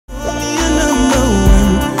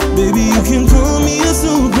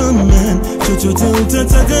Hey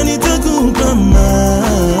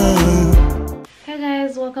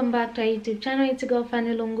guys, welcome back to our YouTube channel. It's your girl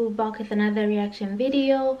Fanny back with another reaction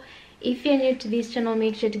video. If you're new to this channel,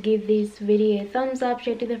 make sure to give this video a thumbs up,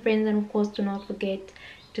 share it to the friends, and of course do not forget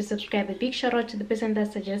to subscribe. A big shout out to the person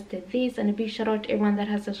that suggested this, and a big shout out to everyone that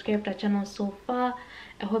has subscribed to our channel so far.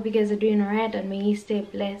 I hope you guys are doing alright and may you stay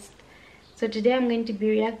blessed. So today I'm going to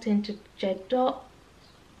be reacting to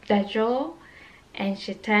Dajjal and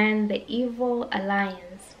Shaytaan, the Evil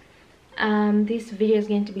Alliance. This video is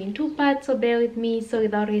going to be in two parts, so bear with me. So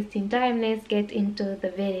without wasting time, let's get into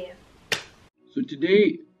the video. So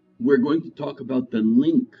today we're going to talk about the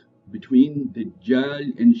link between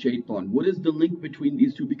Dajjal and Shaytaan. What is the link between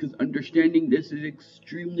these two? Because understanding this is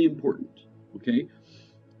extremely important, okay?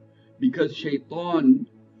 Because Shaytaan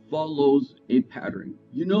follows a pattern.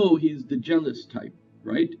 You know, he's the jealous type,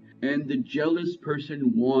 right? And the jealous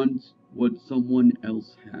person wants what someone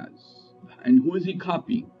else has. And who is he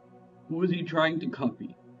copying? Who is he trying to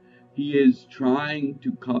copy? He is trying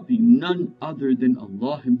to copy none other than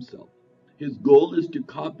Allah himself. His goal is to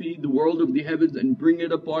copy the world of the heavens and bring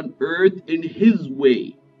it upon earth in his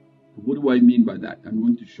way. What do I mean by that? I'm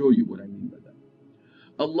going to show you what I mean by that.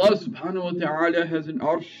 Allah subhanahu wa ta'ala has an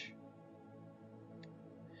arsh.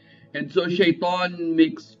 And so Shaytaan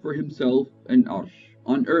makes for himself an arsh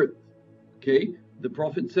on earth. Okay? The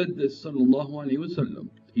Prophet said this, sallallahu alayhi wa sallam.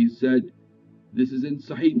 He said, this is in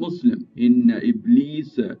Sahih Muslim, Inna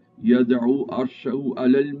Iblis yad'u arshahu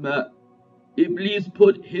alal ma'. Iblis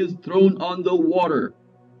put his throne on the water.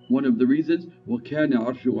 One of the reasons, وَكَانَ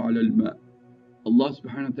عَرْشُهُ عَلَى الْمَاءِ. Allah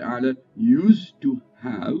subhanahu wa ta'ala used to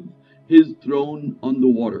have his throne on the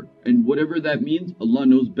water. And whatever that means, Allah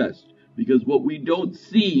knows best. Because what we don't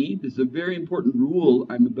see, this is a very important rule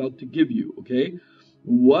I'm about to give you, okay?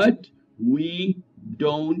 What we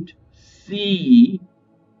don't see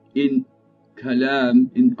in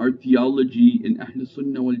kalam, in our theology, in Ahl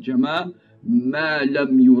Sunnah wal Jama'ah, ما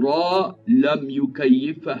لم يرى لم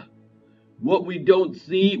يكيفه. What we don't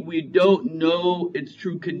see, we don't know its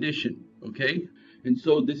true condition, okay? And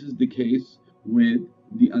so this is the case with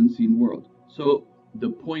the unseen world. So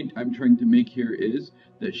the point I'm trying to make here is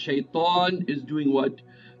that Shaytaan is doing what?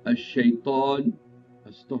 A Shaytaan,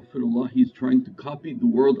 astaghfirullah, he's trying to copy the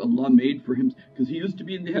world Allah made for him, because he used to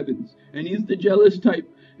be in the heavens, and he's the jealous type,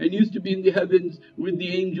 and used to be in the heavens with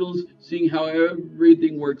the angels, seeing how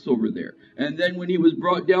everything works over there. And then when he was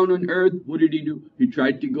brought down on earth, what did he do? He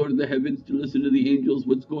tried to go to the heavens to listen to the angels,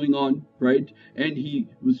 what's going on, right? And he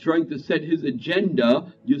was trying to set his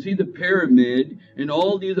agenda. You see the pyramid and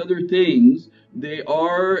all these other things, they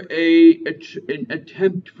are an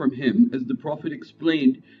attempt from him, as the Prophet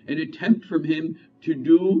explained, an attempt from him to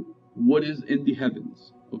do what is in the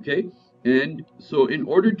heavens, okay? And so in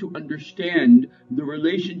order to understand the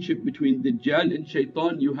relationship between Dajjal and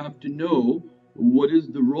Shaytaan, you have to know what is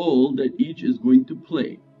the role that each is going to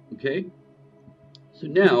play, okay? So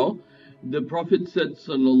now, the Prophet said,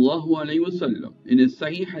 sallallahu alayhi wa sallam, in a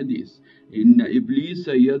Sahih Hadith, Inna Iblis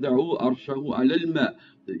yad'u arshahu ala al-ma'.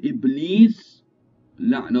 Iblis,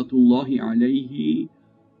 la'natullahi alayhi,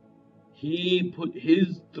 he put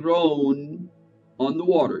his throne on the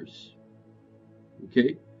waters,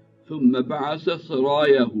 okay? ثم بعث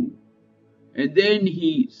سراياه, and then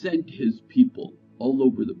he sent his people all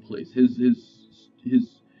over the place, his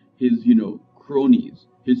cronies,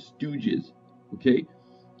 his stooges, okay?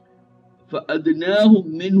 فأدناهم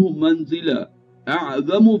منه منزلا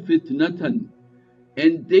أعظم فتنة,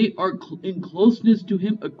 and they are in closeness to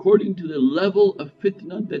him according to the level of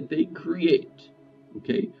fitna that they create,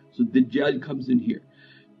 okay? So Dajjal comes in here.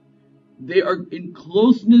 They are in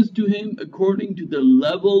closeness to him according to the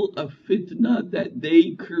level of fitna that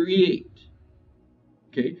they create.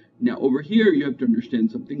 Okay, now over here you have to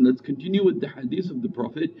understand something. Let's continue with the hadith of the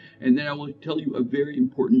Prophet, and then I will tell you a very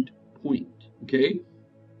important point. Okay,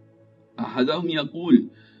 أحدهم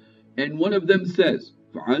يقول, and one of them says,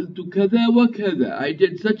 فعلت كذا وكذا, I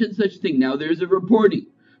did such and such thing. Now there's a reporting,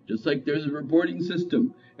 just like there's a reporting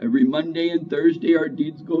system. Every Monday and Thursday our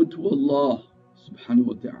deeds go to Allah subhanahu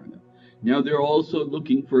wa ta'ala. Now they're also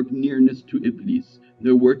looking for nearness to Iblis.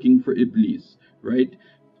 They're working for Iblis, right?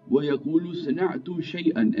 وَيَقُولُ سَنَعْتُ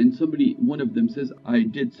شَيْئًا, and somebody, one of them says, I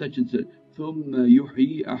did such and such. ثُمَّ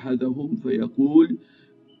يُحْيِي أَحَدَهُمْ فَيَقُولُ,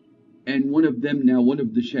 and one of them, now one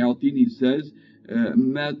of the shayateen, he says,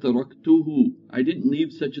 مَا تَرَكْتُهُ, I didn't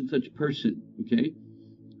leave such and such person, okay?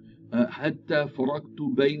 حَتَّى فَرَقْتُ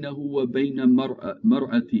بَيْنَهُ وَبَيْنَ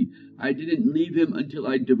مَرْأَتِي, I didn't leave him until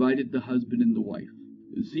I divided the husband and the wife.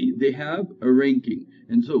 You see, they have a ranking.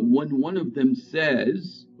 And so when one of them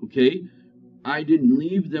says, okay, I didn't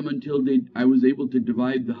leave them until I was able to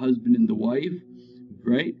divide the husband and the wife,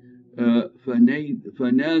 right?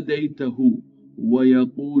 فَنَادَيْتَهُ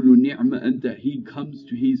وَيَقُولُ نِعْمَ أَنْتَ.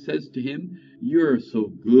 He says to him, you're so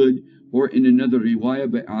good. Or in another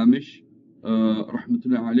riwayah by Amish,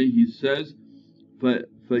 rahmatullah alayhi, he says,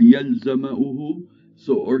 فَيَلْزَمَؤُهُ.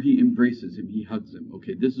 Or he embraces him, he hugs him.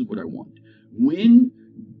 Okay, this is what I want. When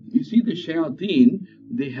you see the shayateen,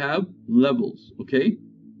 they have levels, okay?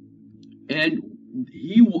 And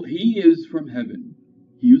he is from heaven.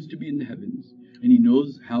 He used to be in the heavens, and he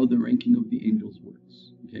knows how the ranking of the angels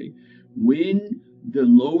works, okay? When the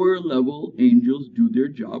lower level angels do their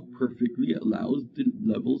job perfectly, it allows the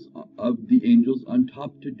levels of the angels on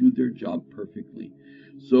top to do their job perfectly.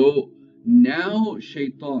 So now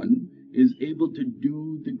Shaytaan is able to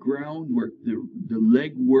do the groundwork, the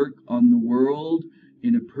legwork on the world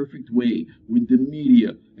in a perfect way, with the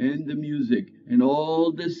media and the music and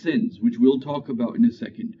all the sins, which we'll talk about in a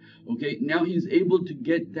second. Okay, now he's able to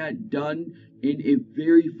get that done in a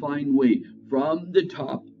very fine way. From the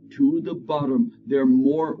top to the bottom, they're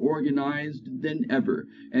more organized than ever,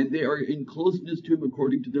 and they are in closeness to him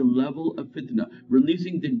according to the level of fitna.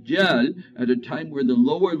 Releasing Dajjal at a time where the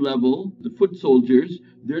lower level, the foot soldiers,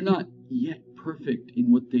 they're not yet perfect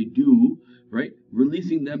in what they do, right?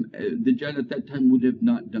 Releasing them, Dajjal at that time would have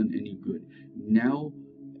not done any good. Now,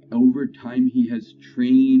 over time, he has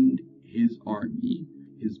trained his army,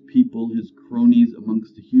 his people, his cronies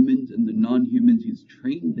amongst the humans and the non-humans. He's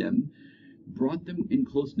trained them, brought them in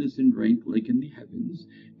closeness and rank like in the heavens,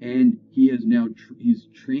 and he has now he's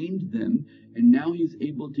trained them, and now he's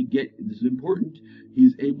able to get, this is important,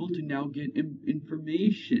 he's able to now get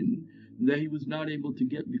information that he was not able to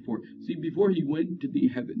get before. See, before he went to the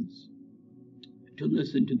heavens to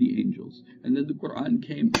listen to the angels, and then the Quran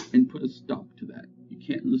came and put a stop to that. You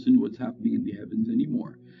can't listen to what's happening in the heavens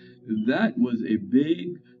anymore. That was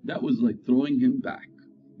like throwing him back,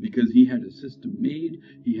 because he had a system made,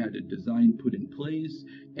 he had a design put in place,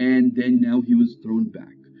 and then now he was thrown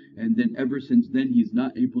back. And then ever since then, he's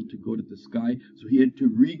not able to go to the sky, so he had to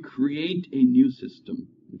recreate a new system,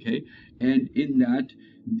 okay? And in that,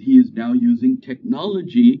 he is now using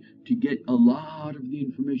technology to get a lot of the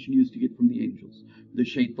information he used to get from the angels. The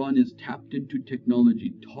Shaytaan is tapped into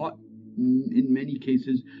technology, taught in many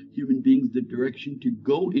cases human beings the direction to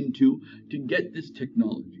go into to get this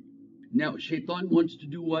technology. Now, Shaytaan wants to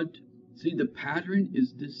do what? See, the pattern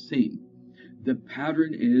is the same. The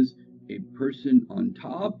pattern is a person on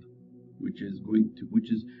top, which is,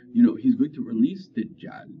 he's going to release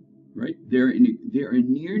Dajjal, right? They're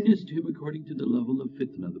in nearness to him according to the level of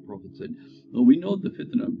fitna. The Prophet said, well, we know the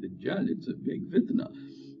fitna of Dajjal, it's a big fitna.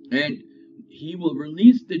 And he will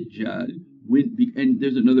release Dajjal and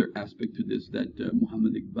there's another aspect to this that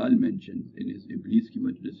Muhammad Iqbal mentions in his Iblis ki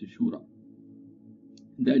Majlis Shura.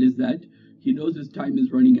 That is that he knows his time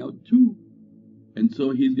is running out too. And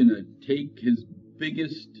so he's going to take his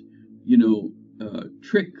biggest,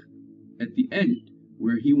 trick at the end,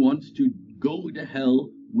 where he wants to go to hell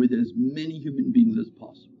with as many human beings as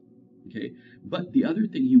possible. Okay? But the other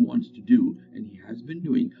thing he wants to do, and he has been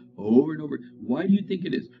doing over and over, why do you think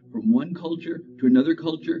it is? From one culture to another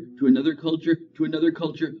culture, to another culture, to another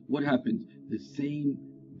culture, what happens? The same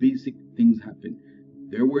basic things happen.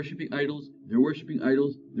 They're worshipping idols, they're worshipping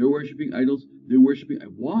idols, they're worshipping idols, they're worshipping.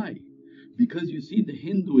 Why? Because you see, the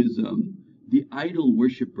Hinduism, the idol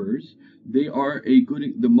worshippers, the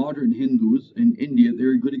modern Hindus in India,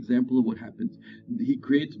 they're a good example of what happens. He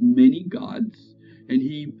creates many gods, and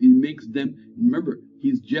he makes them, remember,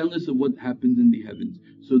 he's jealous of what happens in the heavens.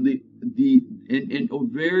 So and a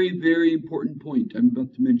very, very important point I'm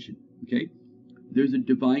about to mention, okay? There's a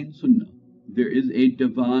divine sunnah. There is a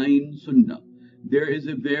divine sunnah. There is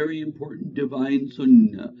a very important divine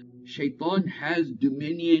sunnah. Shaytaan has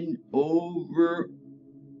dominion over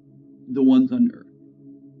the ones on earth.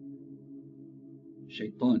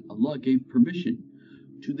 Shaytaan, Allah gave permission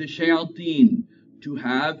to the shayateen to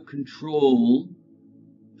have control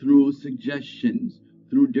through suggestions,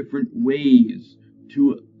 through different ways,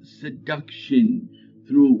 to seduction,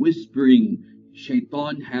 through whispering.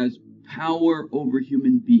 Shaytaan has power over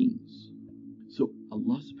human beings. So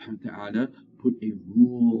Allah subhanahu wa ta'ala put a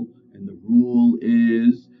rule, and the rule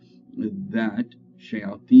is that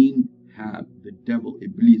shayateen have, the devil,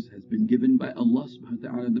 Iblis, has been given by Allah subhanahu wa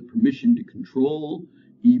ta'ala the permission to control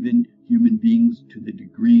even human beings to the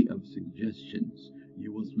degree of suggestions.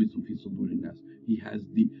 He has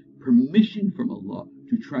the permission from Allah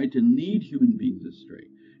to try to lead human beings astray.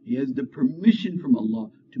 He has the permission from Allah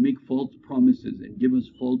to make false promises and give us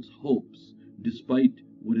false hopes despite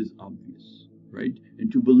what is obvious, right?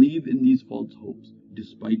 And to believe in these false hopes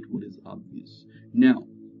despite what is obvious. obvious. Now,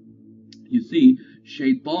 you see,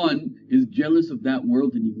 Shaytaan is jealous of that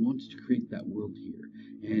world and he wants to create that world here.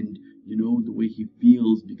 And you know the way he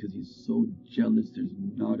feels because he's so jealous. There's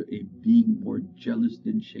not a being more jealous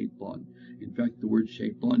than Shaytaan. In fact, the word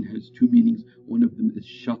Shaytaan has two meanings. One of them is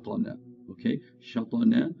shatana. Okay,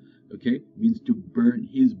 shatana, okay, means to burn.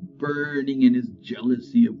 He's burning in his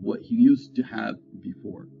jealousy of what he used to have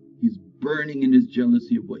before. He's burning in his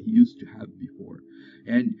jealousy of what he used to have before.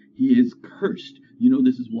 And he is cursed. You know,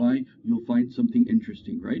 this is why you'll find something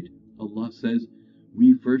interesting, right? Allah says,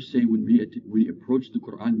 we first say, when we approach the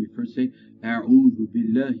Quran, we first say, A'udhu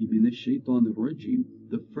billahi minash shaitanir rajim.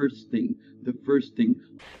 The first thing.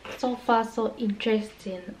 So far, so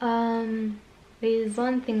interesting. There is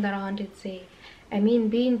one thing that I wanted to say. I mean,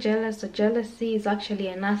 being jealous or jealousy is actually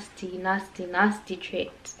a nasty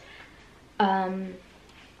trait.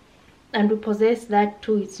 And we possess that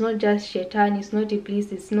too. It's not just Shaytaan, it's not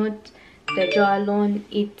Iblis, it's not Dajjal alone.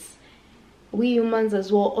 It's we humans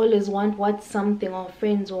as well always want what something our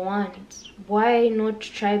friends want. Why not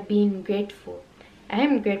try being grateful? I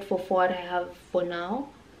am grateful for what I have for now.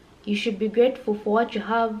 You should be grateful for what you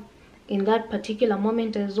have in that particular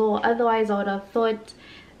moment as well. Otherwise, I would have thought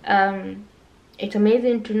it's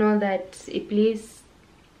amazing to know that Iblis,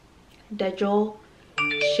 Dajjal,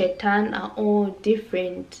 Shaytaan are all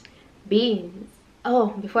different beings. Oh,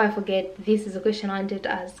 before I forget, this is a question I wanted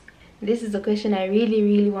to ask. This is a question I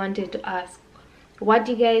really wanted to ask. What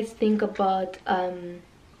do you guys think about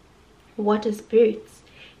water spirits?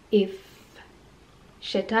 If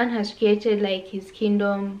Shaytaan has created like his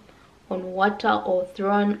kingdom on water or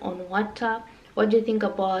throne on water, what do you think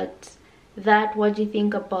about that? What do you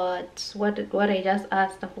think about what I just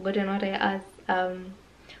asked? I've forgotten what I asked.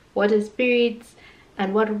 Water spirits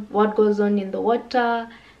and what goes on in the water.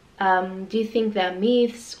 Do you think they're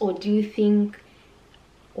myths, or do you think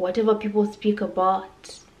whatever people speak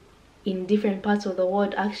about in different parts of the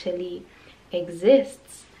world actually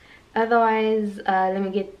exists? Otherwise, let me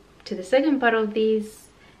get to the second part of this,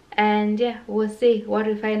 and yeah, we'll see what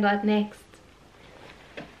we find out next.